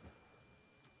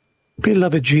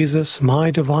 Beloved Jesus,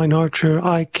 my divine archer,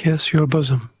 I kiss your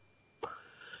bosom.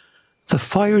 The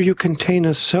fire you contain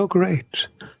is so great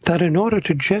that in order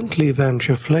to gently vent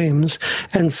your flames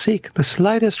and seek the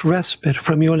slightest respite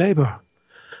from your labor,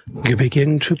 you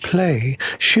begin to play,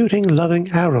 shooting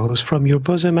loving arrows from your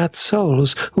bosom at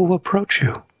souls who approach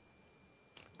you.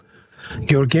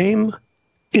 Your game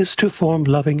is to form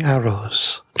loving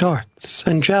arrows, darts,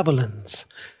 and javelins,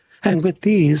 and with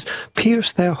these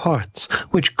pierce their hearts,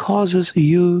 which causes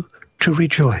you to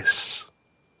rejoice.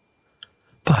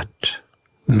 But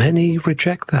many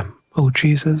reject them, O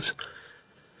Jesus,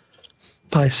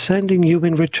 by sending you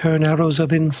in return arrows of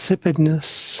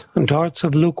insipidness, darts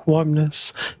of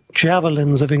lukewarmness,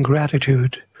 javelins of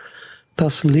ingratitude,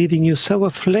 thus leaving you so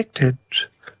afflicted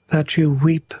that you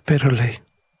weep bitterly.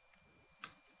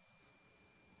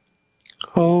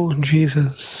 O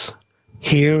Jesus,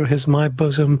 here is my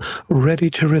bosom ready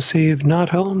to receive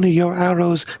not only your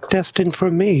arrows destined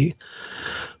for me,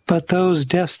 but those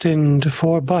destined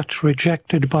for but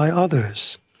rejected by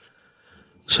others,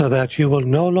 so that you will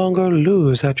no longer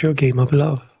lose at your game of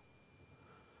love.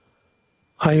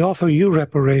 I offer you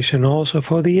reparation also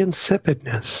for the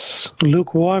insipidness,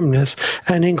 lukewarmness,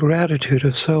 and ingratitude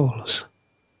of souls.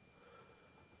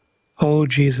 O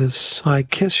Jesus, I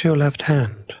kiss your left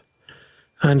hand,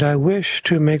 and I wish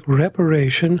to make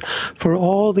reparation for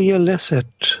all the illicit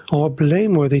or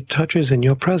blameworthy touches in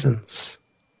your presence.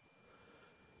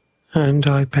 And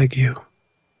I beg you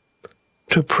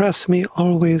to press me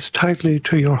always tightly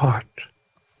to your heart.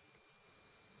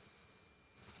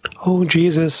 O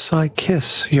Jesus, I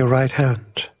kiss your right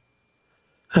hand,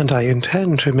 and I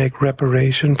intend to make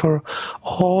reparation for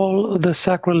all the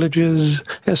sacrileges,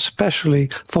 especially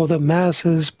for the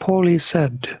masses poorly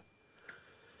said.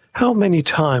 How many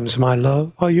times, my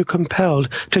love, are you compelled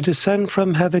to descend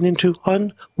from heaven into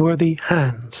unworthy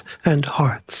hands and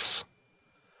hearts?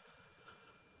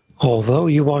 Although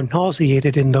you are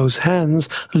nauseated in those hands,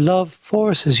 love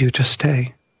forces you to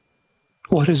stay.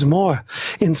 What is more,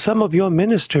 in some of your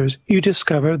ministers you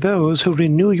discover those who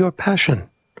renew your passion.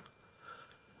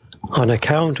 On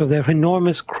account of their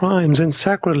enormous crimes and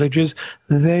sacrileges,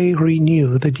 they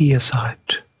renew the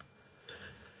deicide.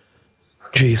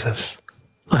 Jesus,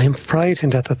 I am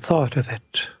frightened at the thought of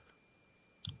it.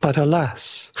 But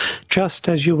alas, just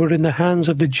as you were in the hands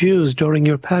of the Jews during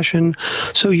your passion,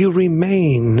 so you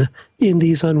remain in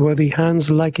these unworthy hands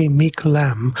like a meek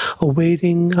lamb,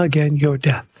 awaiting again your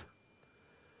death.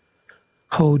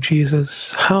 O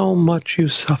Jesus, how much you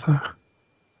suffer.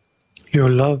 Your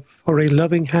love for a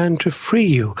loving hand to free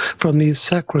you from these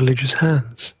sacrilegious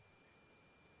hands.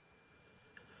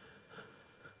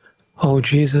 O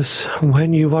Jesus,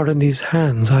 when you are in these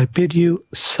hands, I bid you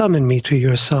summon me to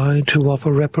your side to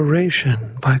offer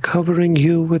reparation by covering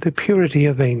you with the purity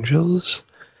of angels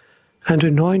and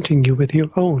anointing you with your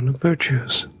own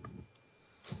virtues.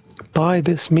 By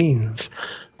this means,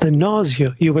 the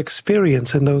nausea you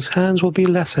experience in those hands will be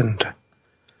lessened.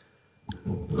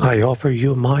 I offer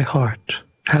you my heart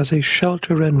as a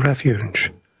shelter and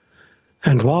refuge,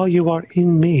 and while you are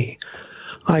in me,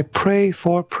 I pray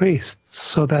for priests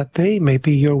so that they may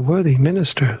be your worthy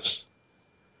ministers.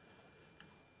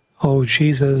 O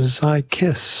Jesus, I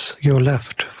kiss your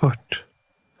left foot.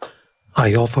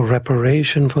 I offer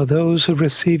reparation for those who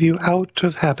receive you out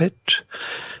of habit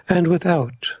and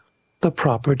without the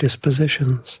proper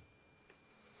dispositions.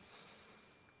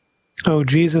 O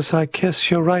Jesus, I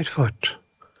kiss your right foot.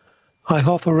 I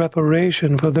offer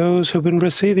reparation for those who in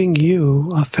receiving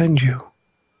you offend you.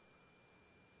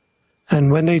 And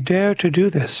when they dare to do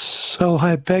this, oh,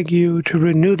 I beg you to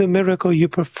renew the miracle you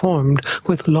performed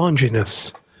with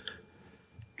Longinus,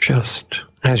 just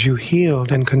as you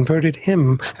healed and converted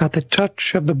him at the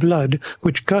touch of the blood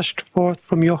which gushed forth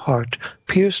from your heart,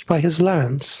 pierced by his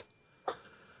lance.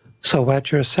 So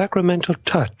at your sacramental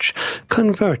touch,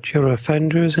 convert your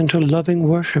offenders into loving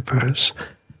worshippers,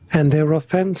 and their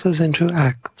offenses into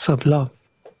acts of love.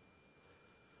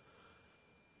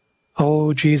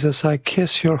 O Jesus, I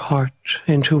kiss your heart,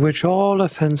 into which all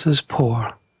offenses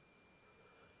pour,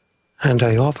 and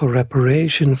I offer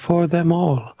reparation for them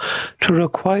all, to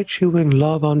requite you in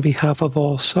love on behalf of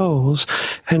all souls,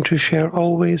 and to share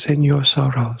always in your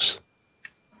sorrows.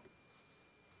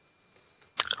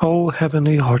 O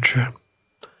heavenly Archer,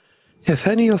 if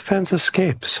any offense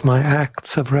escapes my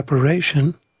acts of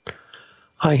reparation,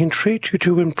 I entreat you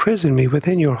to imprison me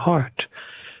within your heart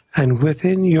and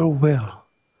within your will,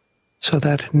 so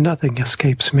that nothing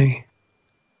escapes me.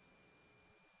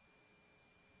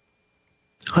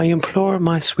 I implore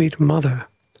my sweet mother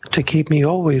to keep me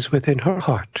always within her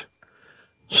heart,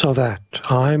 so that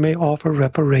I may offer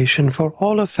reparation for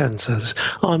all offenses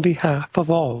on behalf of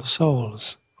all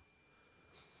souls.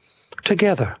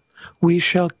 Together we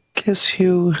shall kiss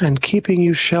you, and keeping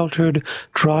you sheltered,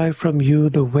 drive from you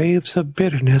the waves of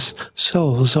bitterness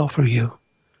souls offer you.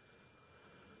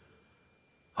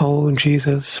 O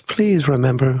Jesus, please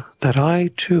remember that I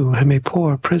too am a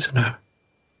poor prisoner.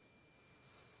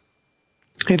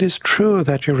 It is true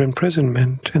that your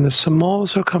imprisonment in the small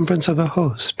circumference of the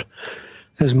host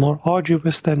is more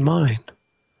arduous than mine,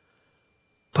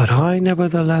 but I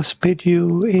nevertheless bid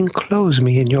you enclose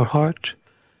me in your heart,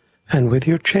 and with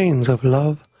your chains of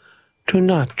love do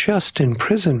not just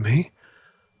imprison me,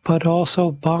 but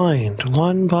also bind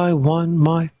one by one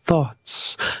my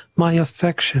thoughts, my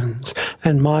affections,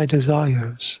 and my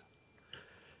desires.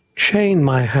 Chain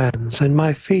my hands and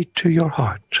my feet to your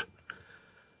heart,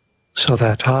 so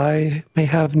that I may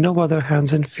have no other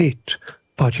hands and feet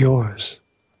but yours.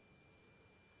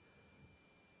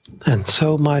 And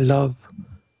so, my love,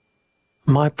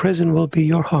 my prison will be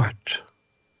your heart.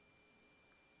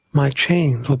 My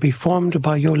chains will be formed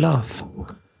by your love.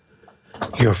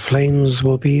 Your flames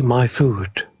will be my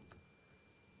food.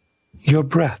 Your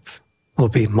breath will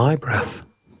be my breath.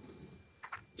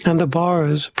 And the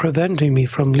bars preventing me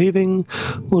from leaving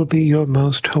will be your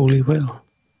most holy will.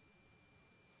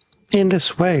 In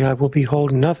this way I will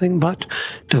behold nothing but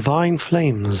divine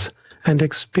flames and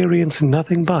experience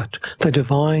nothing but the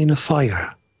divine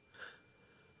fire.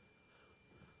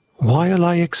 While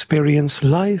I experience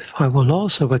life, I will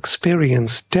also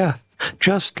experience death,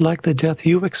 just like the death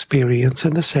you experience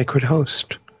in the sacred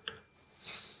host.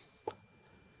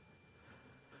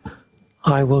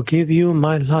 I will give you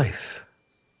my life,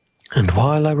 and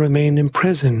while I remain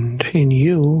imprisoned in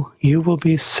you, you will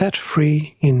be set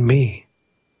free in me.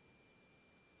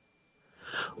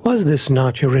 Was this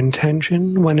not your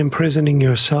intention when imprisoning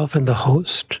yourself in the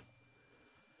host?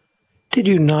 Did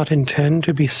you not intend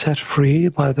to be set free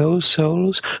by those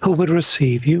souls who would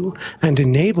receive you and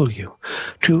enable you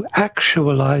to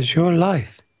actualize your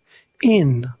life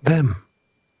in them?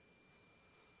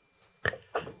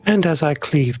 And as I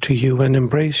cleave to you and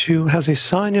embrace you, as a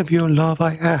sign of your love,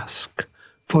 I ask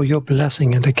for your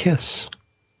blessing and a kiss.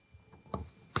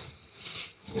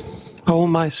 Oh,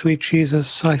 my sweet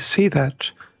Jesus, I see that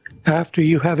after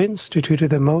you have instituted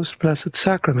the most blessed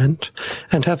sacrament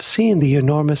and have seen the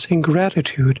enormous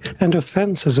ingratitude and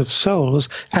offenses of souls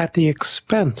at the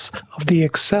expense of the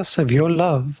excess of your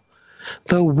love,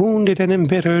 though wounded and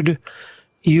embittered,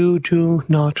 you do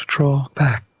not draw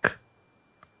back.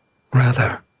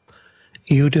 Rather,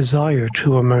 you desire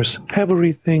to immerse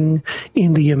everything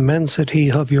in the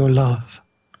immensity of your love.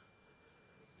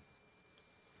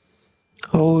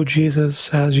 O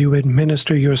Jesus, as you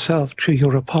administer yourself to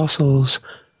your apostles,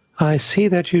 I see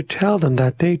that you tell them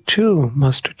that they too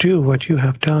must do what you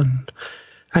have done,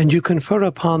 and you confer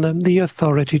upon them the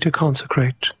authority to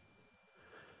consecrate.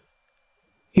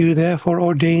 You therefore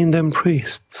ordain them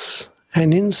priests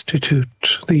and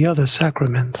institute the other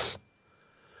sacraments.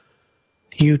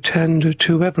 You tend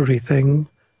to everything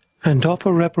and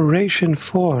offer reparation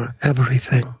for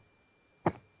everything.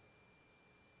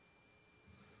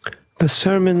 The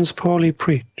sermons poorly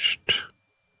preached,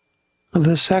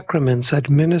 the sacraments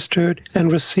administered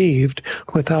and received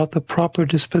without the proper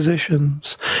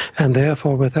dispositions, and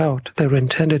therefore without their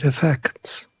intended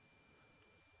effects.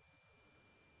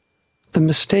 The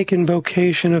mistaken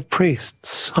vocation of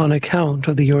priests on account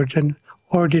of the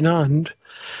ordinand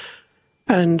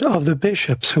and of the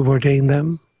bishops who ordain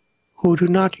them, who do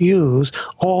not use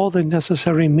all the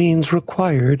necessary means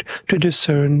required to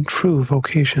discern true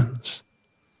vocations.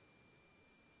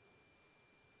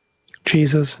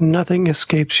 Jesus, nothing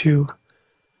escapes you,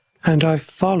 and I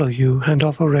follow you and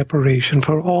offer reparation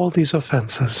for all these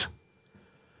offenses.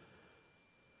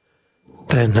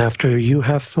 Then, after you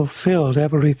have fulfilled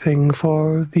everything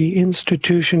for the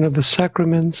institution of the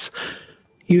sacraments,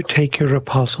 you take your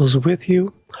apostles with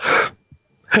you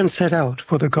and set out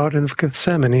for the Garden of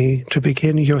Gethsemane to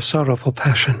begin your sorrowful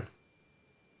passion.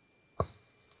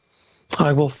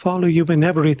 I will follow you in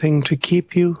everything to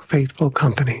keep you faithful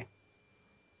company.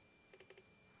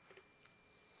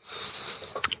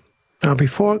 Now,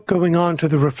 before going on to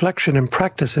the reflection and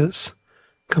practices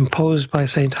composed by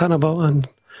St. Hannibal and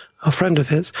a friend of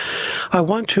his. I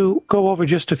want to go over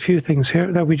just a few things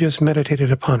here that we just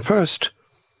meditated upon. First,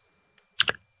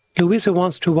 Louisa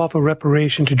wants to offer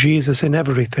reparation to Jesus in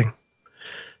everything.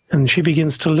 And she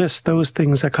begins to list those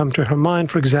things that come to her mind.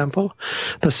 For example,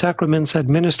 the sacraments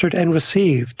administered and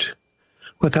received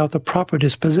without the proper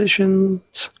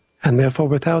dispositions, and therefore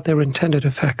without their intended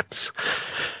effects.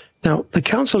 Now, the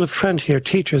Council of Trent here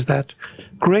teaches that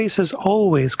grace is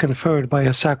always conferred by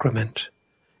a sacrament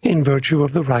in virtue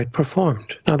of the rite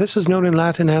performed. Now, this is known in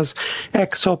Latin as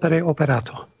ex opere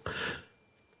operato.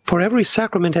 For every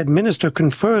sacrament administered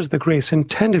confers the grace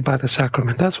intended by the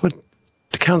sacrament. That's what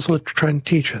the Council of Trent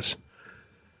teaches.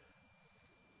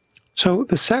 So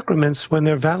the sacraments, when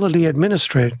they're validly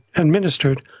administered,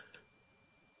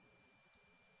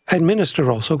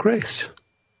 administer also grace.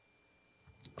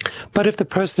 But if the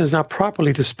person is not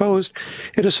properly disposed,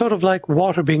 it is sort of like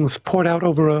water being poured out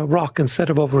over a rock instead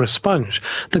of over a sponge.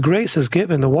 The grace is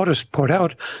given, the water is poured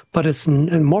out, but it's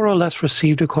more or less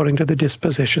received according to the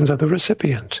dispositions of the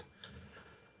recipient.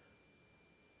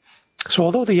 So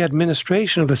although the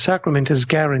administration of the sacrament is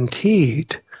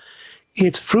guaranteed,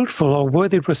 its fruitful or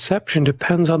worthy reception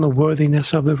depends on the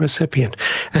worthiness of the recipient.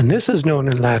 And this is known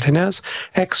in Latin as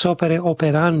ex opere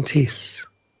operantis.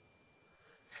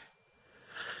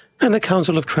 And the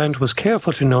Council of Trent was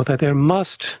careful to note that there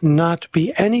must not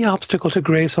be any obstacle to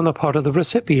grace on the part of the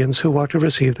recipients who are to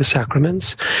receive the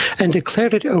sacraments, and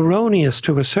declared it erroneous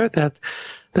to assert that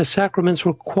the sacraments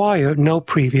require no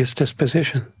previous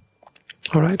disposition.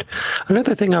 All right.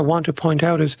 Another thing I want to point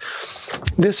out is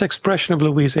this expression of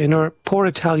Louisa in her poor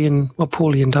Italian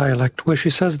Apulian dialect, where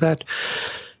she says that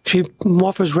she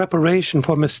offers reparation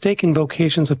for mistaken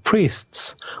vocations of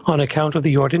priests on account of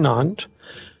the ordinand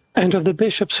and of the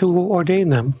bishops who ordain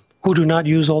them, who do not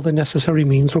use all the necessary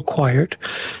means required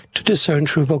to discern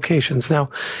true vocations. Now,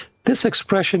 this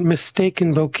expression,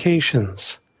 mistaken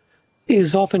vocations,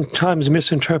 is oftentimes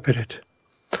misinterpreted.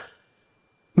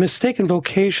 Mistaken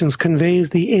vocations conveys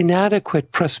the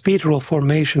inadequate presbyteral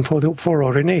formation for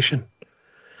ordination,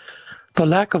 the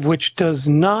lack of which does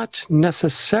not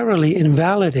necessarily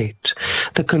invalidate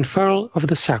the conferral of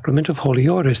the sacrament of holy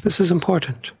orders. This is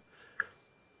important.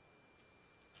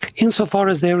 Insofar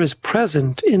as there is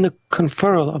present in the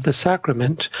conferral of the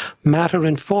sacrament matter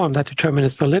and form that determine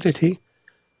its validity,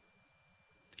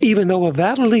 even though a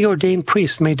validly ordained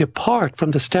priest may depart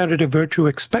from the standard of virtue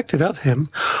expected of him,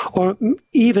 or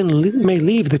even may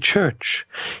leave the church,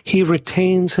 he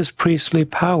retains his priestly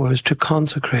powers to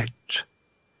consecrate.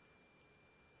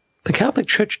 The Catholic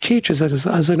Church teaches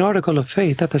as an article of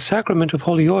faith that the sacrament of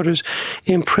holy orders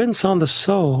imprints on the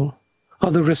soul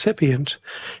of the recipient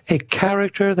a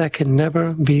character that can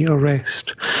never be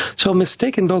erased. So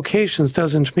mistaken vocations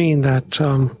doesn't mean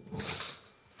that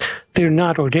they're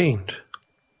not ordained.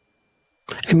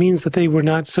 It means that they were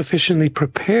not sufficiently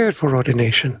prepared for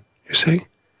ordination, you see?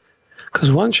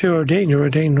 Because once you're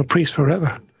ordained a priest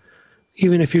forever.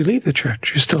 Even if you leave the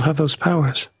church, you still have those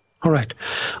powers. All right,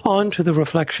 on to the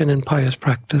reflection and pious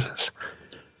practices.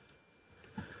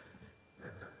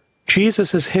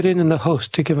 Jesus is hidden in the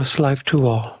host to give us life to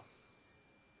all.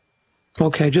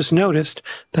 Okay, I just noticed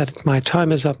that my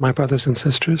time is up, my brothers and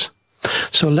sisters.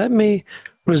 So let me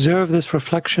reserve this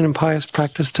reflection and pious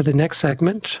practice to the next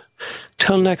segment.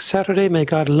 Till next Saturday, may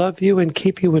God love you and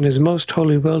keep you in his most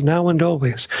holy will, now and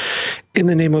always. In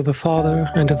the name of the Father,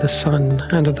 and of the Son,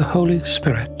 and of the Holy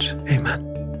Spirit. Amen.